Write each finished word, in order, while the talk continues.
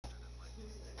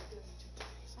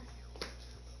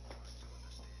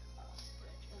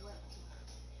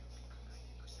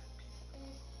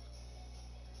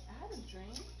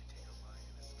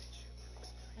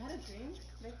dream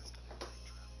that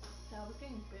I was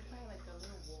getting bit by like a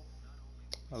little wolf.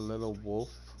 A little wolf?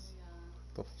 Yeah.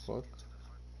 The fuck?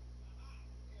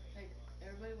 Like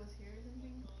everybody was here or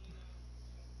something,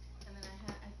 and then I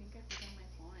think I forgot my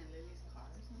phone in Lily's car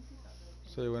or something. So I was like,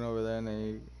 So you went over there and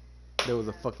there was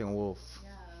a yeah, fucking wolf.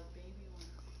 yeah, a baby one. It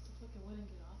fucking wouldn't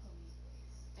get off of me.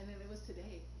 And then it was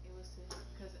today. It was today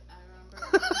because I remember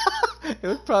walking. It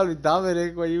was probably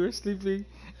Dominic when you were sleeping.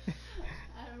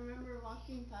 I remember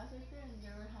walking past right there, and they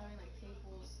were having like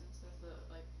tables and stuff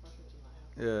like 4th of July. I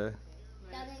was like, Yeah. okay,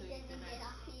 ready Dominic to eat didn't dinner. get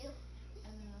off you.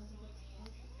 And then I was like, what the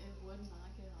fuck? It would not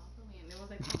get off of me, and it was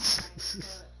like on my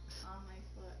foot, on my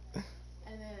foot.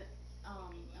 And then I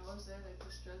was there like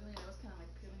just struggling. I was kind of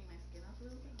like peeling my skin off a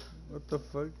little bit. What the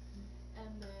fuck?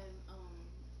 And then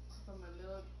from a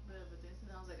little bit of a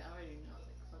distance, I was like, I already know. I was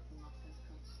like, fucking mom's gonna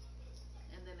come.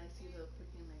 And then I see the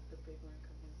freaking like the big one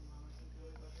coming from mom or something.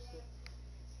 I'm like, oh shit.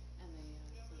 And then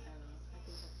yeah, so I don't know. I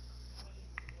think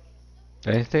that's.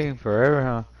 It's taking forever,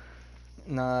 huh?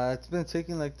 Nah, it's been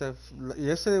taking like that.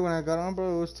 Yesterday when I got on,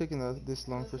 bro, it was taking this It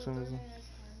long was for the some third reason. day I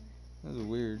started. That was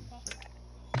weird.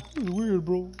 That was weird,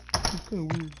 bro. It's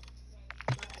kind of weird.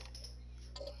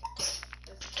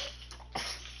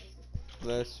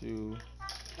 Bless you.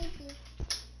 Thank you.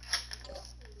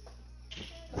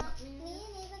 Come up, Me me.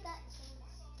 and Ava got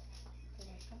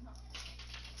Come up.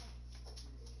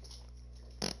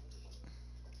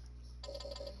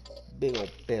 Big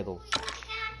old pedo.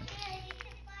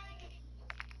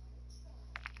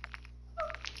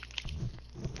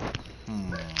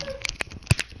 Hmm.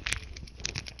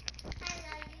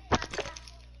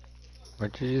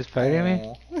 Weren't you just fighting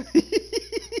me?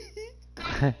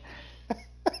 Aw.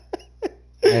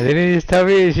 And didn't you just tell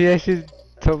me she actually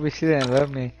told me she didn't love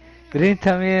me? Didn't you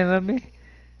tell me you didn't love me?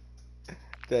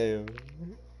 Damn.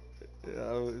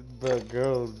 But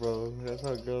girls, bro. That's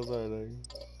how girls are, like.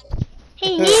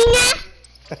 Hey, Nina!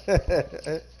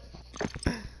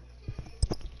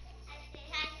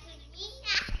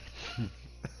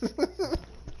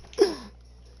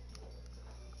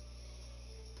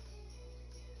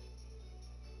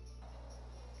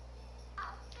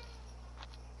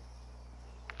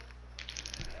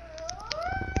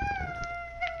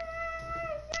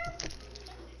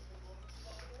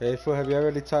 Hey, fool, have you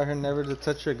already taught her never to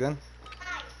touch your gun?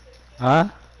 Huh?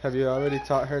 Have you already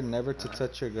taught her never to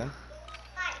touch your gun?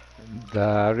 I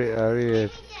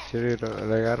already showed it,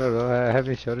 like, I don't know, I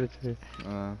haven't showed it to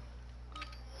her.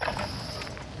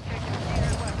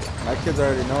 My kids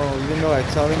already know. Even though I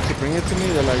tell them to bring it to me,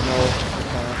 they're like, no, I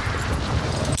can't.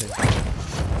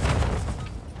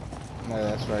 Yeah,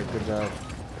 that's right. Good job.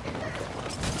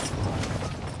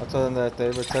 I'll tell them that if they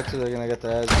ever touch it, they're gonna get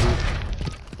their ass beat.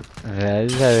 Yeah, I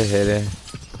just haven't hit it.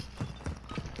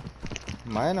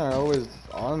 Mine are always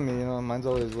on me, you know. Mine's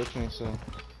always with me, so.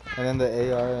 And then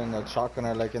the AR and the shotgun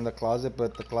are like in the closet,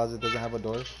 but the closet doesn't have a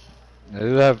door. I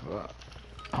do have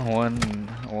one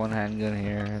handgun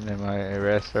here, and then my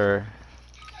rest are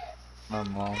my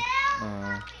mom.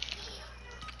 Uh,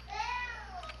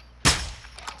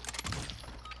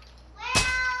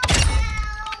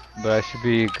 But I should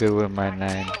be good with my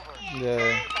 9.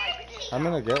 yeah. I'm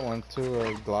gonna get one too,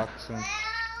 a Glock soon.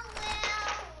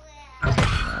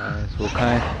 Nice. What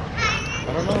kind?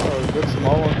 I don't know, a good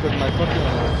small one, cause my fucking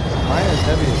mine is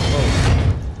heavy as fuck,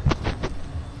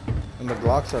 and the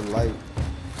Glocks are light.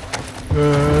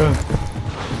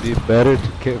 Be better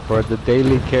to for the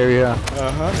daily carry.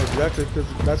 Exactly, cause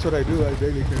that's what I do. I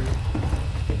daily carry.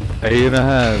 Are you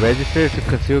gonna register to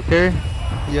conceal carry?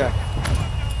 Yeah,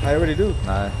 I already do.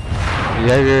 Nice. You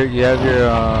have your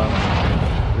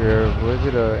what is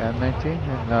it, a M19?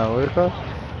 No, what is it called?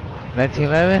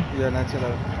 1911? Yeah,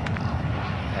 1911.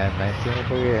 M19,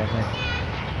 okay, M19.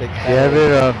 Big You have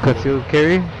it concealed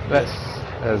carry? Yes.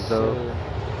 That's dope. sir.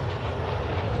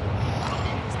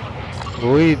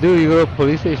 What do? You go to a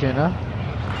police station, huh?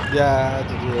 Yeah, I had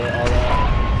to do all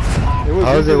that. It was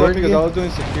How was easy it though working? because I was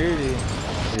doing security.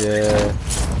 Yeah.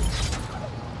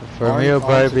 For me, it'll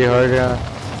probably be harder. Yeah.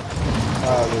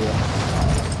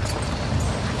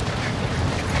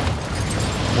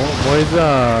 Moi's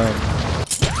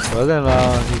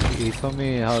brother-in-law, he told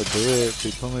me how to do it.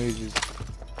 He told me to just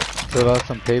fill out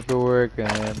some paperwork,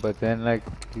 but then like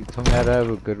he told me how to have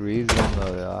a good reason.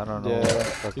 I don't know.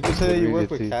 Yeah, you can say that you work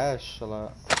with cash a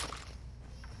lot.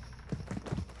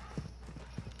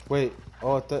 Wait,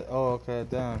 oh, okay,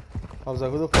 damn. I was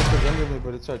like, who the fuck is under me?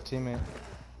 But it's our teammate.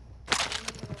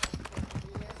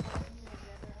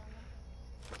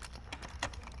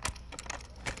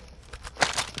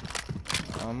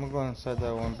 I'm gonna go inside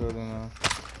that one building now.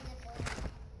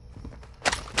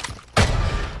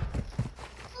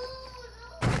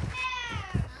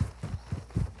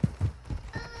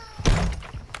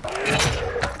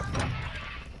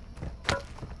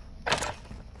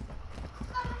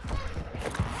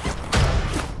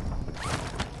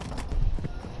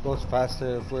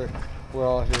 faster if we're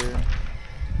all here.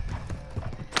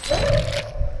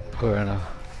 Fair enough.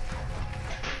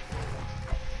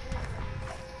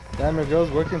 Damn, your girl's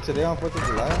working today on 4th of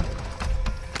July?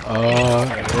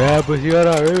 Yeah, but she got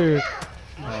out earlier.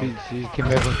 She came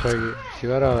back from Target. She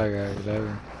got out like at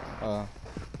 11.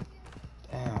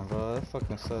 Damn, bro, that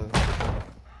fucking sucks.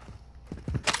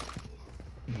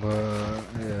 But,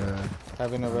 yeah.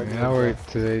 Having a regular I job. worked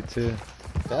today too.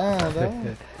 Damn,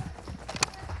 damn.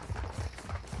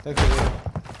 Look at it.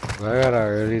 But I got out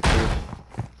early too.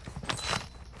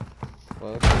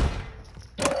 What?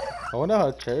 I wonder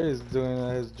how Cherry's doing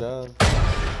at his job.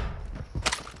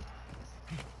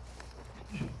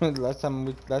 last time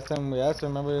we asked her,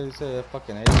 remember he said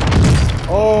fucking ate.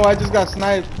 Oh, I just got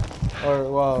sniped.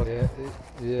 Or wow. Yeah,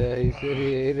 he said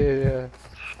he ate it,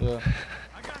 Yeah.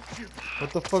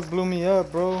 What the fuck blew me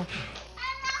up, bro?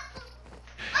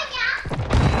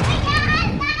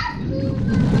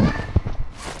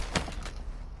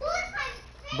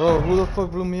 Bro, who the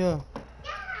fuck blew me up?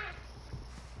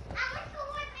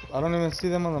 I don't even see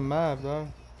them on the map, dog.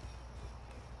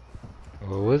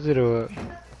 What was it or what?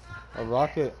 A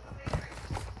rocket.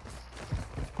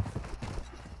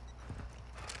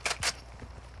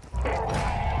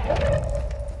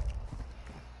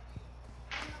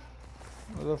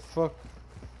 What the fuck?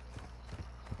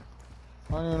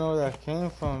 I don't even know where that came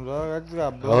from, dog. I just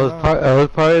got blown up. That was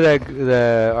probably like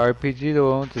the RPG, the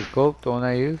one with the scope, the one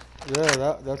I used. Yeah,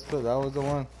 that was the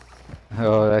one.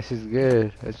 Oh, that's just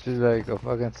good. That's just like a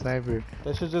fucking sniper.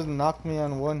 That should just knock me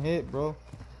on one hit, bro.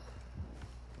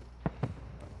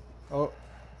 Oh,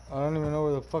 I don't even know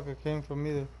where the fuck it came from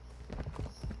either.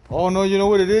 Oh no, you know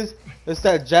what it is? It's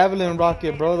that javelin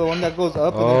rocket, bro. The one that goes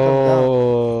up and then comes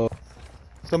Oh. down.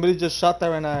 Somebody just shot that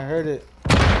right now. I heard it.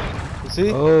 You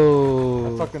see?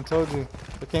 Oh. I fucking told you.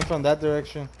 It came from that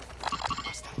direction.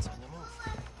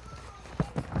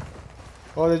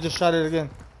 Oh, they just shot it again.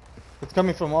 It's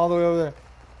coming from all the way over there.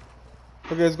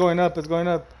 Okay, it's going up. It's going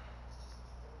up.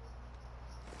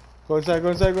 Go inside. Go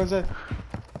inside. Go inside.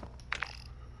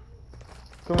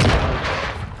 Come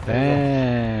on.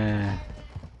 Damn.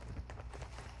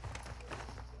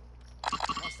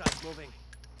 Hostiles moving.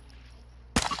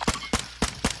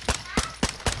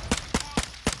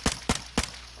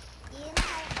 Do you know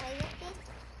how to play this game?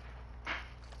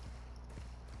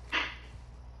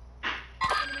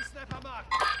 Enemy sniper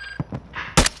marked.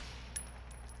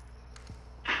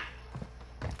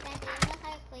 Dad, do you know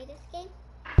how to play this game?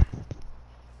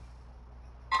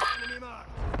 Enemy marked.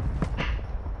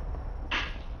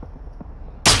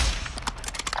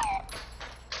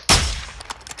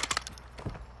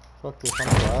 Fuck this. I'm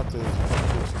gonna go after this.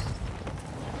 Fuck this.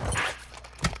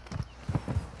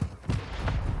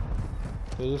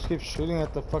 They just keep shooting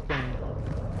at the fucking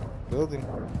building.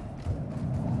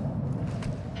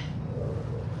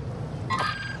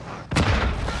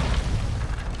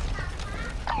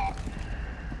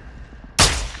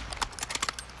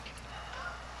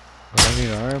 I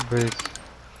need arm bits.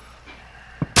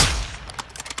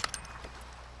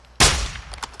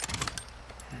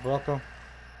 Bronco.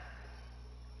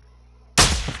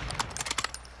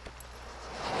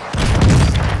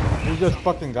 You just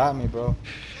fucking got me, bro.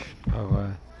 Oh,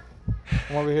 what?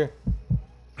 Come over here.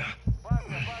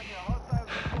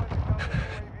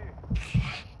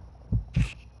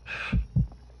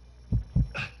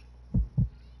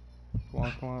 Come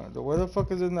on, come on. Where the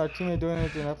fuck is our teammate doing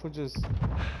anything? That fool just...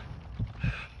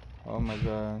 Oh my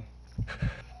god.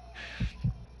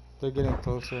 They're getting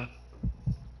closer.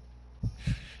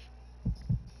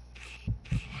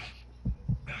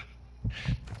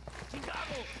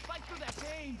 Fight for that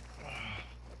team.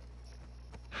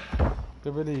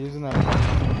 They're really using that.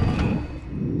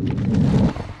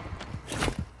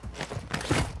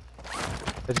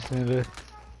 I just need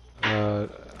a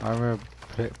armor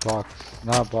box,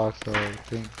 not box,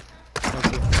 thing.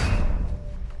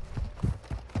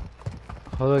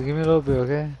 Hold on, give me a little bit,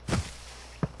 okay?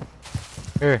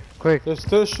 Here, quick. They're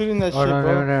still shooting that Oh shit, no,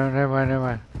 bro. never mind.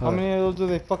 How Hold on. many of those do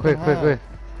they fucking Quick, have? quick.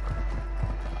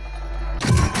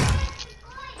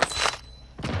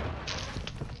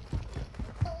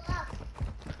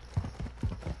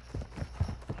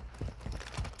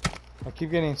 I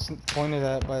keep getting pointed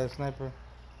at by the sniper.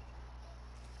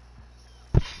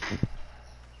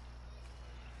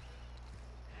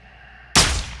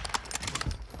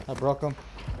 I broke him.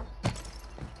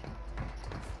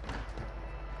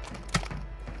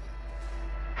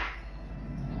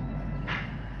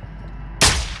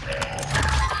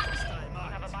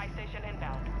 Have a buy station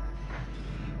inbound.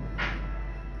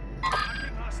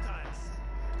 Marking hostiles.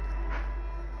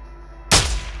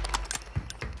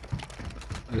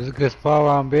 This is a good spot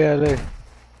where I'm BLA.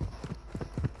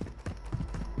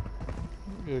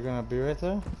 They're gonna be right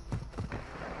there?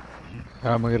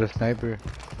 I'm gonna get a sniper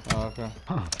Oh, okay.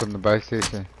 from the buy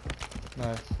station.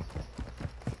 Nice.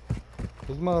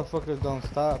 These motherfuckers don't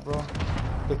stop, bro.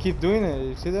 They keep doing it.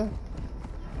 You see that?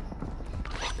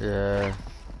 Yeah.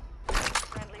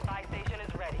 Friendly buy station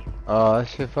is ready. Oh, that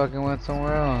shit fucking went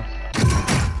somewhere else.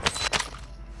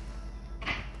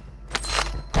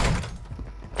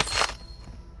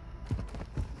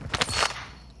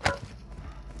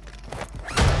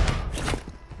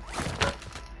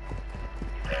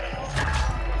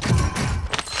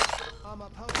 I'm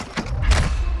up house.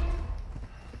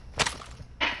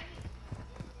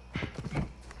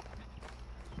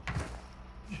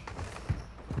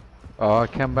 Oh, I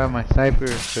can't buy my sniper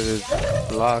because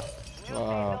it's locked. New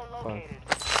Oh, safe zone fuck.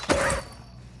 located.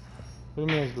 What do you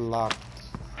mean it's locked?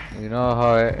 You know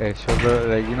how it shows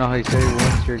like you know how you say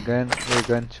once your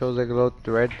gun shows like a little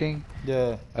red thing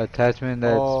Yeah. attachment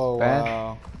that's Oh, banned.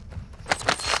 wow.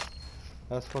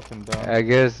 That's fucking dumb. I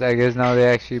guess now they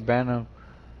actually ban them.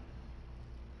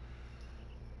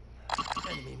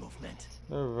 Enemy movement.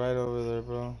 They're right over there,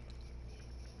 bro.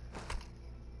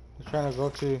 They're trying to go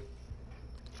to you.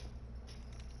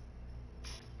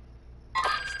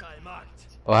 Hostile marked.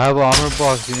 Oh, I have an armor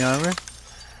box. You need armor?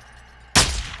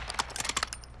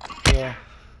 Yeah.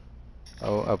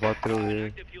 Oh, I bought it over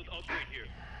here.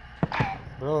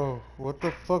 Bro, what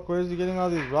the fuck? Where is he getting all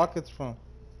these rockets from?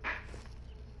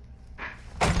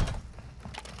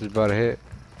 Just about to hit.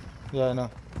 Yeah, I know.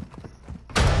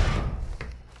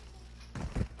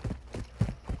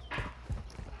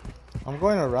 I'm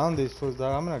going around these fools,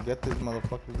 dog. I'm gonna get these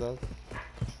motherfuckers, dog.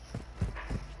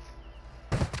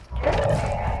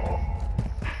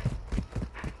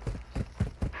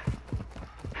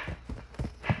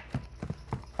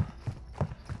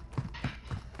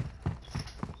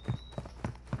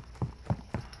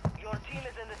 Your team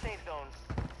is in the safe zone.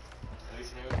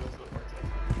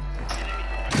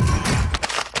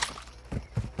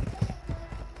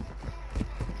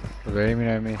 They're aiming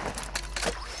at me.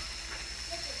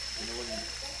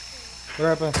 What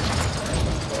happened?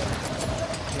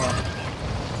 No.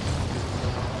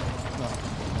 No.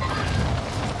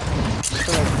 I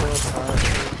feel like four or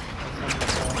five.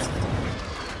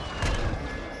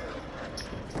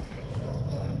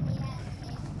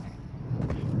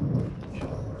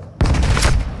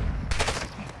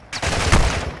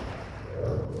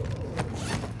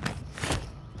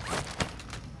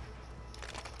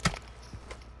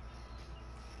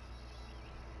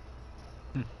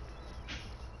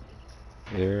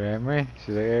 You're Emery?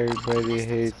 She's like, everybody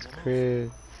hates Chris.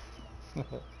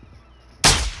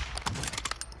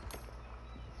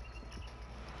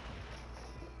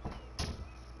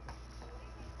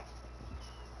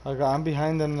 I'm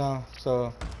behind them now,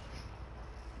 so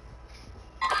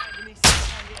Enemy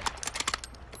behind here.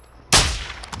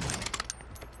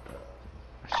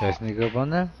 Should I sneak up on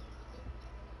them?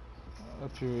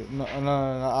 if you no,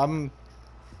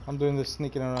 I'm doing this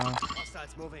sneaking around.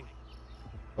 Hostiles moving.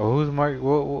 Oh, who's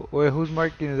wait, who's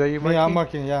marking? Is that you marking? Yeah, I'm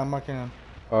marking. Yeah, I'm marking them.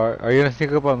 Are you gonna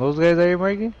sneak up on those guys that you're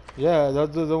marking? Yeah,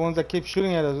 those are the ones that keep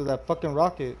shooting at us with that fucking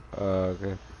rocket.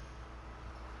 Okay.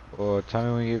 Well, tell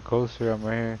me when you get closer. I'm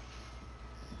right here.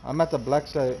 I'm at the black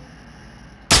site.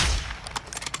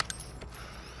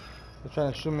 They're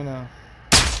trying to shoot me now.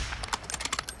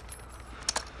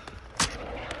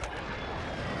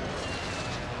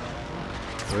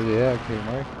 Where they at? Okay,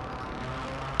 Mark.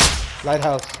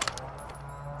 Lighthouse.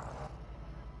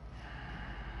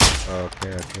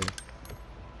 Okay.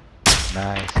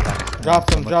 Nice. Drop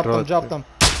them, I'ma drop throw them, it drop through. them.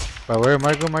 But where,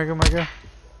 Marco? Your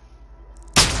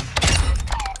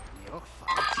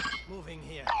fight. Moving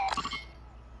here.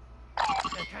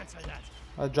 Cancel that.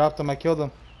 I dropped them, I killed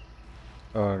them.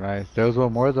 Oh, nice. There was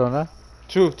one more though, nah?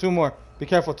 Two more. Be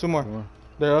careful, two more. Two more.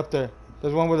 They're up there.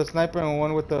 There's one with a sniper and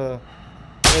one with the...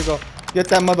 There you go. Get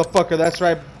that motherfucker, that's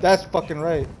right. That's fucking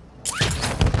right.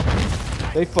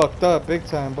 They fucked up big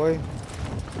time, boy.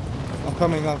 I'm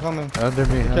coming. Under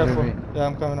me, Be under careful. me. Yeah,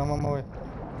 I'm coming, I'm on my way.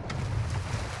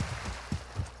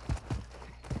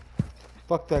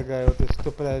 Fuck that guy with this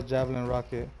stupid ass javelin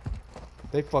rocket.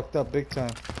 They fucked up big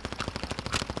time.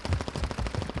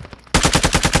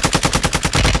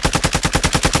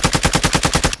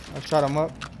 I shot him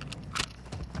up.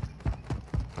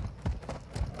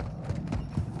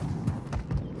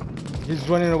 He's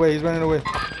running away,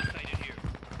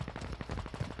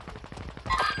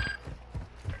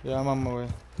 Yeah, I'm on my way.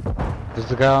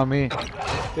 There's a guy on me.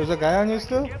 There's a guy on you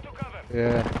still? Get to cover.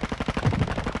 Yeah,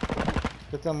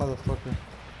 Get that motherfucker.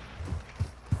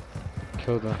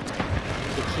 killed him.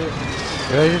 Good shit.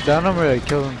 Did I just down him or did I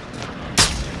kill him?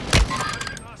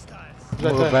 Hostiles. He's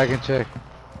We'll right go there. back and check.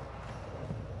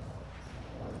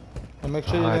 make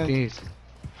sure you I didn't. think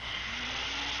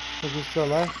Think he's still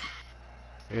alive.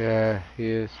 yeah, he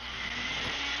is.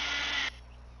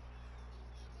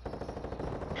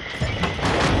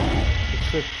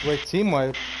 Shit, wait, team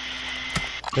wipe.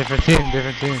 Different team,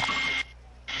 different team.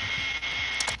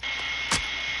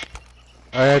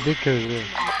 Oh, yeah, I did kill him.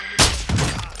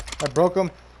 I broke him.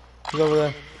 He's over there.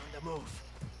 Enemy on the move.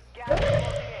 Gas is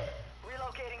closing in.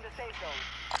 Relocating the safe zone.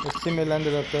 His teammate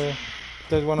landed up there.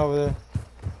 There's one over there.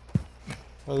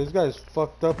 Oh, these guys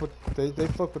fucked up with. They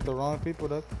fuck with the wrong people,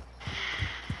 though.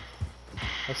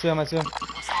 I see him. Cancel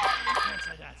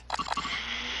that.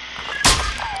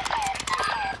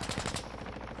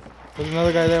 There's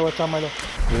another guy there. Watch out, Milo.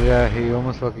 Yeah, he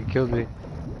almost fucking killed me.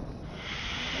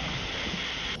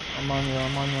 I'm on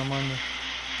you.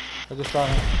 I just saw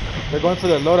him. They're going for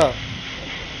the loadout.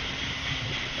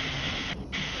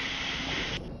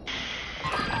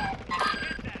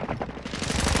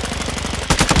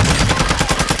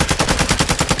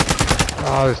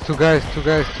 Oh, there's two guys.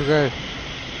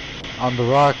 On the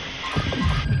rock.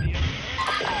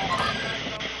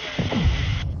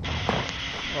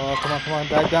 Oh, come on.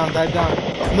 Dive down.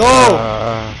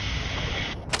 No!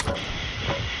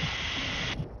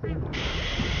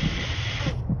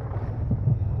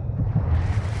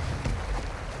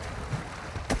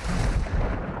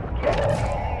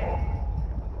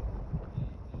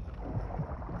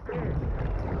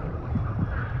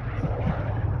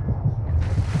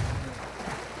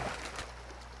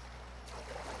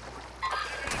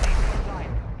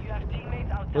 You have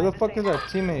teammates outside Where the the fuck safe is our zone.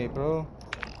 teammate, bro?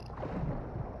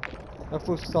 That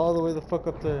fool's all the way the fuck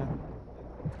up there.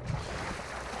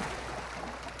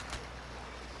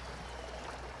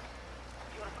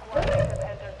 Your squad mates have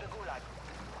entered the gulag.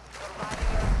 Surviving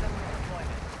earns them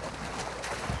redeployment.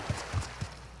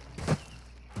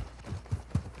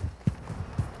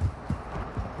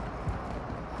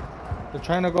 They're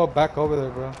trying to go back over there,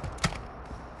 bro.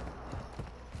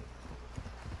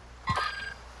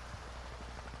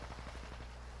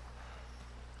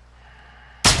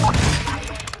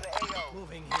 To the AO.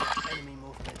 Moving here. Enemy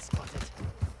movement spotted.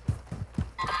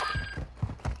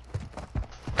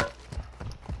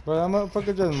 Bro, that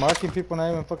motherfucker just marking people,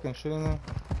 not even fucking shooting them.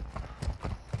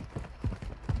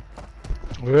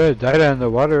 We're died in the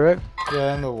water, right?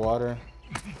 Yeah, in the water.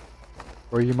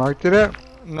 Where you marked it at?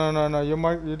 No.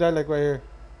 You died like right here.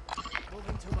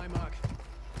 Moving to my mark.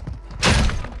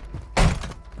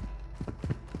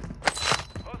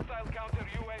 Hostile counter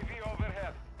UAV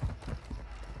overhead.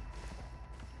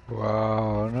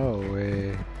 Wow, no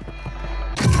way.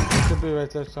 Should be right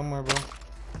there somewhere, bro.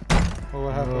 Oh,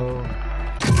 what happened?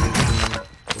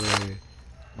 No way.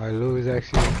 My loot is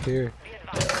actually here.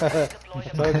 I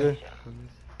told you.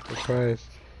 Surprise.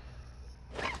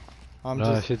 I'm No,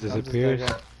 just, shit I'm just that disappears.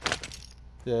 guy.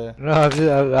 Yeah. No,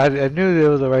 I knew it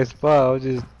was the right spot. I was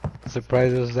just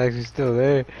surprised it was actually still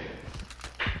there.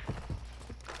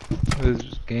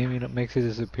 This game, makes it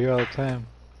disappear all the time.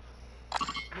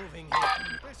 Moving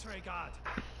here. Disregard.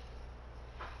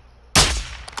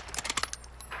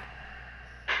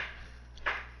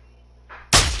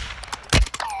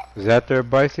 Is that their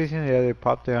buy station? Yeah, they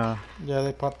popped there, huh? Yeah,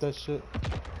 they popped that shit.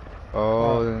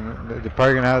 Oh, then they're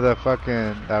probably gonna have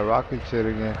that rocket shit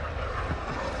again.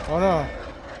 Oh no.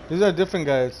 These are different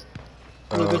guys.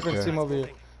 There's Oh, a different okay. team over here.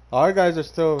 Our guys are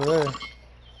still over there.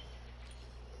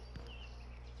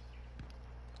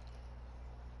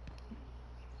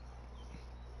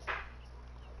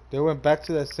 They went back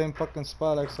to that same fucking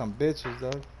spot like some bitches,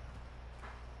 dog.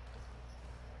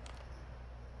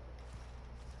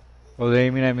 Oh, they're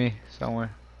aiming at me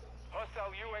somewhere.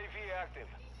 Hostile UAV active.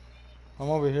 I'm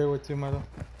over here with you, mother.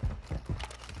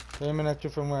 They're aiming at you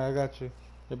from where? I got you.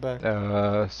 You're back.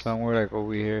 Somewhere like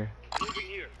over here. Moving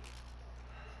here.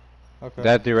 Okay.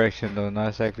 That direction though, not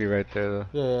exactly right there though.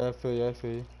 Yeah, I feel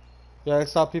you. Yeah, I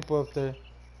saw people up there.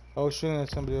 I was shooting at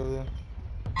somebody over there.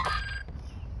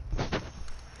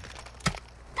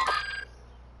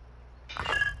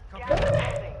 Gas is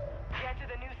closing. Get to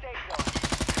the new safe zone.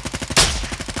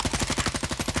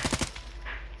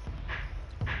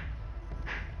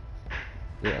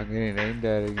 Yeah, I'm getting aimed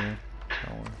at again.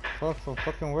 Somewhere. Fuck, from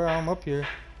fucking where? I'm up here.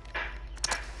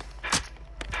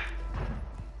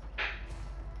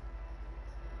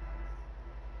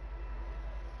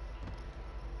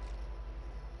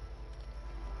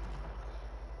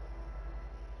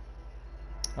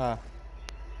 Ah,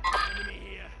 Enemy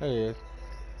here. there he is.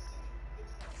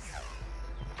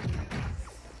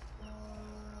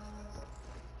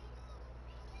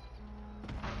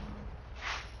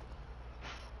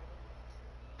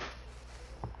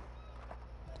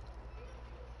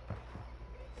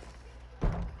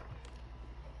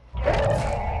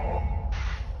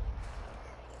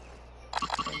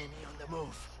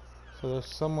 So there's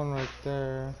someone right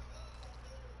there.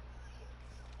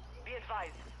 Be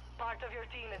advised, part of your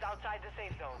team is outside the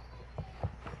safe zone.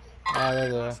 Ah, there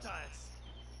they are.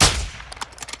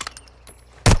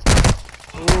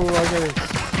 Ooh, I get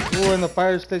it. Ooh, in the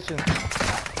fire station.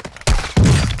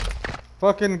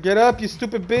 Fucking get up, you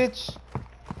stupid bitch.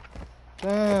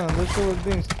 Damn, this shit was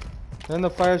being... They're in the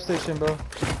fire station, bro.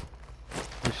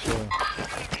 For sure.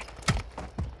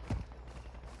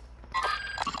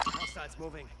 Hostiles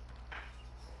moving.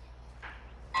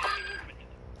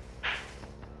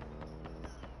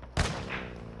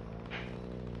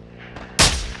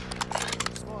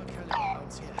 Small caliber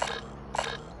rounds here.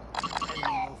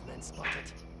 Enemy movement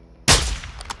spotted.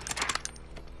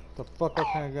 The fuck I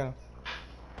can't get him.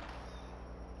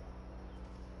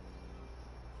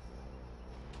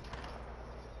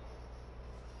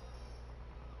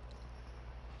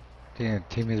 Damn,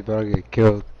 teammates about to get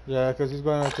killed. Yeah, cause he's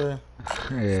going right there.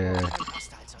 Yeah.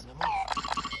 Hostiles on the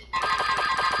move.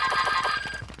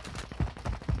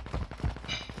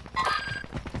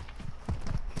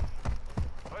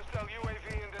 Hostile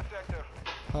UAV in this sector.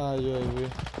 Ah,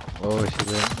 UAV. Oh,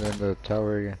 she's in the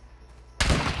tower again.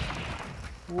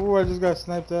 Ooh, I just got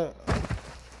sniped at.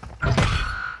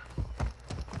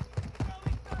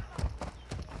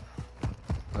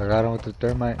 I got him with the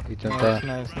thermite. He jumped Nice, out.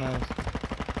 nice, nice.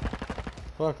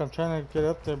 Fuck, I'm trying to get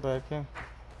up there, but I can't.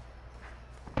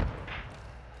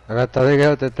 I got the other guy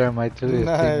with the thermite too. his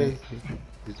Nice. teammate.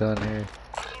 He's down here.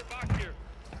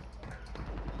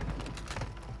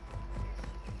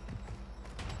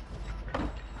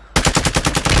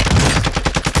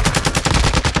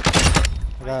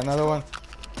 I got another one.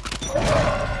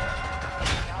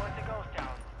 Now it's a ghost town.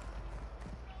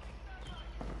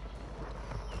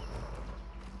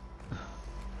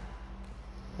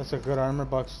 That's a good armor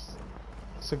box.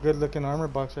 It's a good looking armor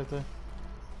box right there.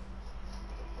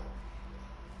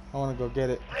 I wanna go get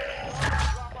it.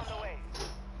 Drop on the way.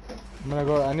 I'm gonna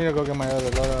go. I need to go get my other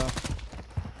loadout.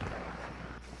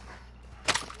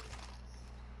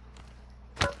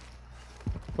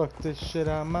 Fuck this shit,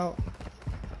 I'm out.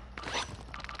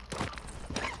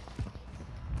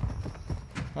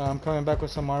 I'm coming back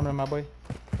with some armor, my boy.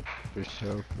 For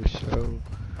sure, for sure.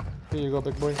 Here you go,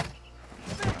 big boy.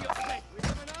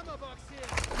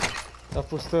 That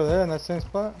fool's still there in that same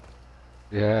spot.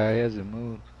 Yeah, he hasn't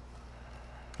moved.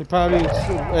 He probably.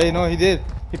 Hey, no, he did.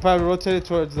 He probably rotated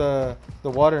towards the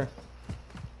water.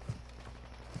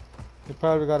 He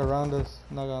probably got around us.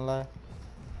 Not gonna lie.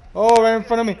 Oh, right in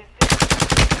front of me.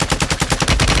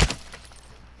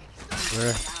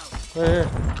 Where? Right here.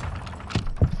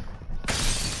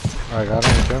 I got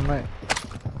him with thermite.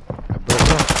 I broke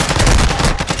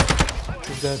him.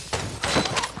 He's dead.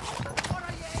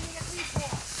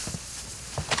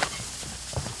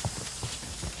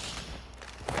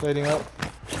 Waiting up.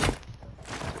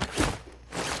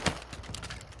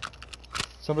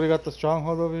 Somebody got the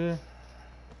stronghold over here.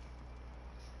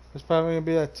 There's probably gonna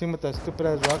be that team with that stupid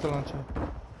ass rocket launcher.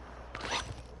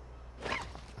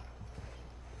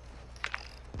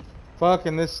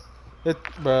 Fucking this,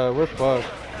 bruh, we're fucked.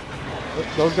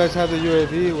 If those guys have the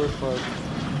UAV, we're fucked.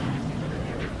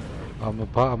 I'm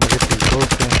gonna get these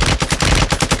ghosts in.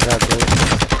 I got ghosts.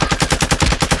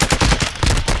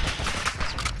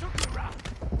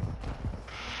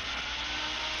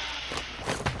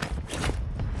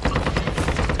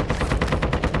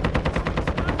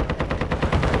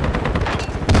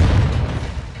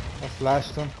 I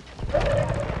flashed them.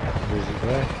 Where's he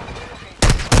at?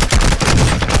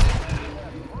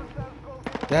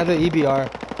 They have the EBR.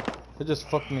 They just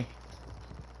fucked me.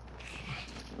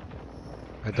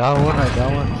 I down one, I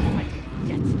down one.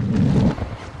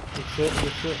 Good shit,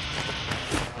 good shit.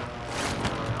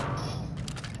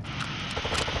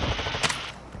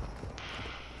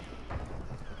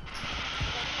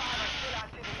 Still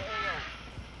active in the AO.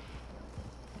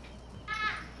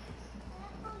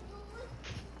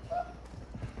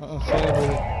 See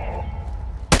anybody. Oh,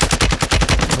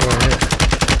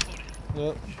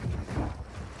 Yep.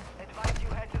 Advise you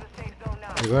head to the safe zone now.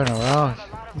 yeah. You're going around.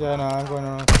 Yeah, no, I'm going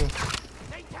around too.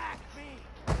 They tagged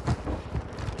me.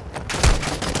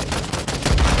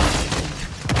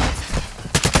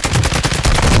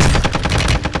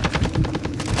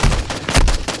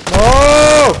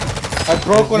 No! I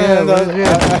broke one Yeah, of the. where's it?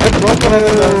 I broke one of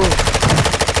the.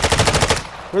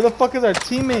 Where the fuck is our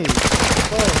teammate?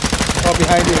 Fuck. Oh,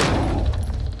 behind you.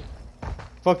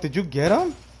 Fuck, did you get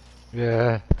him?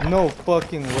 Yeah. No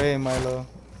fucking way, Milo.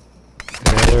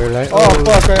 Yeah, they were like, Oh,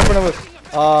 fuck, right in front of us.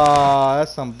 Ah,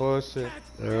 that's some bullshit.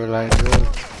 They were like, dude.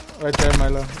 Right there,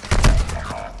 Milo.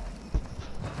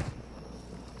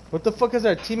 What the fuck has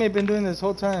our teammate been doing this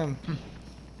whole time?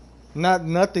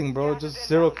 Nothing, bro. Just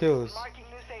 0 kills. Marking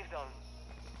new safe zone.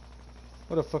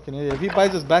 What a fucking idiot. If he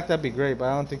buys us back, that'd be great, but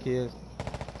I don't think he is.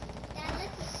 Dad, look.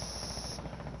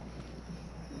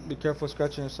 Be careful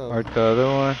scratching yourself. Or the other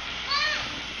one.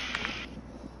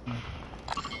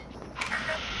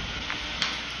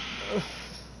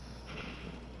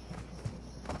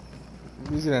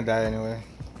 He's gonna die anyway.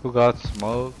 Who got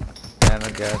smoke? And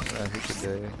a gas man, he could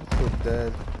die. He's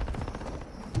dead.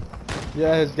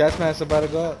 Yeah, his gas mask's about to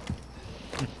go up.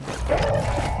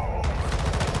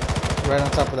 Right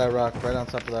on top of that rock. Right on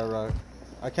top of that rock.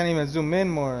 I can't even zoom in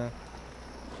more.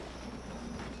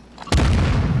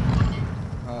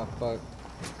 Oh fuck.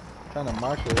 Trying to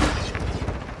mark it.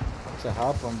 To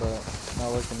help him, but it's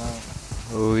not working out.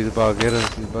 Oh, he's about to get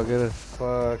us. He's about to get us.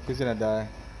 Fuck, he's gonna die.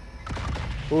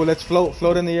 Ooh, let's float.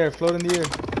 Float in the air. Float in the air.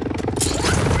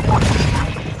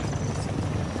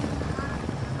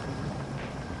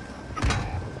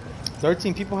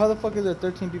 $13 people? How the fuck is there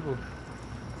 13 people?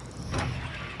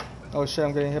 Oh shit,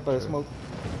 I'm getting hit by the smoke.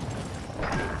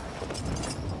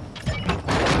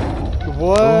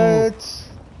 What?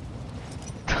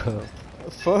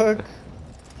 Fuck.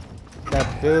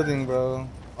 That building, bro.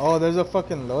 Oh, there's a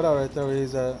fucking loadout right there where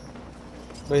he's at.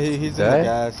 But he's in the Died?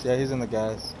 gas. Yeah, he's in the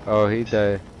gas. Oh, he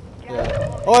died.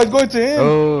 Yeah. Oh, it's going to him.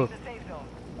 Oh. The safe zone.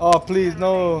 Oh, please,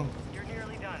 no. You're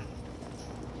nearly done.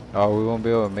 Oh, we won't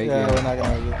be able to make Yeah, it. we're not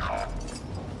gonna make it.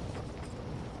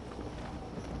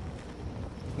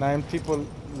 9 people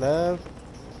left.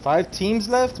 5 teams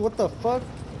left? What the fuck?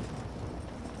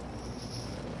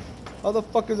 How the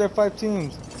fuck is there 5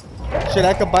 teams? Shit,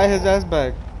 I could buy his ass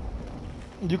back.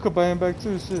 You could buy him back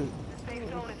too, shit. The safe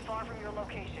zone is far from your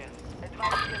location.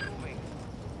 Advise you get moving.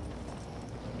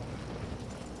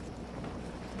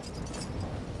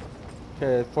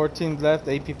 Okay, 4 teams left,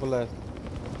 8 people left.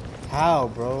 How,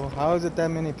 bro? How is it that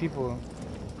many people?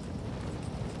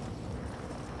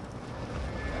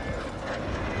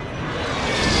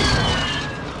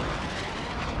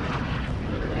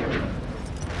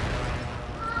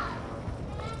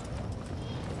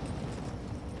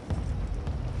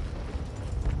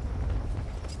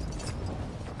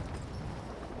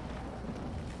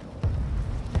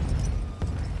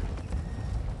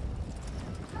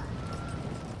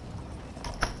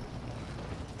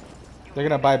 They're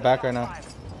gonna buy back right now.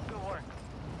 Good work.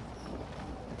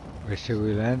 Where should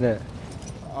we land at?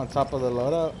 On top of the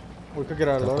loadout. We could get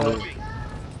our loadout.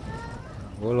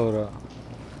 We'll load up.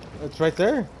 It's right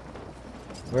there.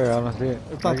 Where? I don't see it.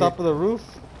 It's on top of the roof.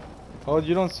 Oh,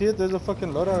 you don't see it? There's a fucking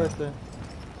loadout right there.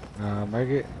 Mark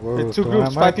it. It's 2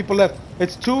 groups, 5 people left.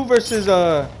 It's 2 versus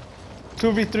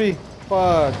 2v3.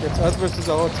 Fuck, it's us versus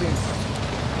the whole team.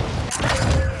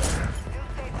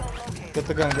 Get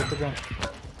the gun, get the gun.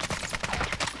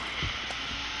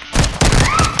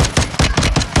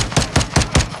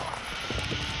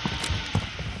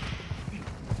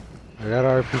 I got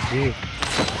an RPG.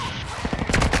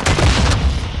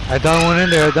 I down one in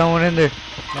there. I down one in there.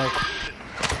 Nice.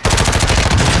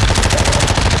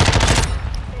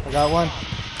 I got one.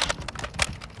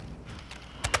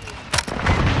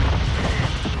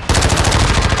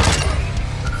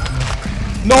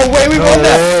 No way, we won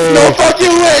that! way. No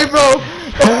fucking way, bro!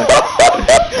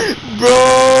 Bro!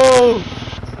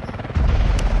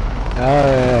 Oh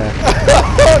yeah.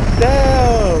 Damn!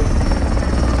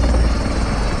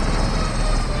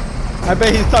 I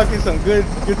bet he's talking some good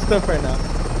stuff right now.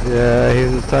 Yeah, he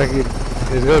was talking.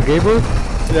 Let's go, Gabriel.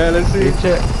 Yeah, let's see. Good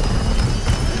check.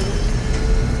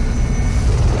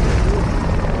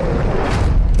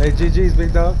 Hey, GG's,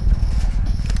 big dog.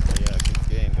 Yeah, good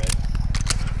game, guys.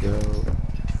 Yo.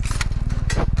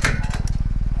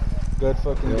 Good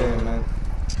fucking Yo. game, man.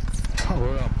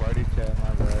 We're on party chat, my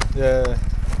bad. Yeah.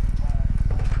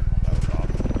 That was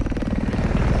awesome.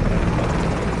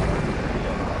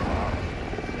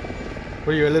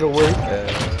 Were you a little worried?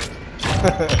 Yeah.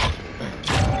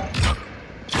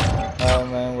 Oh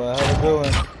man, well, have a good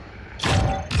one.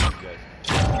 You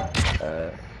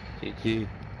guys. GG.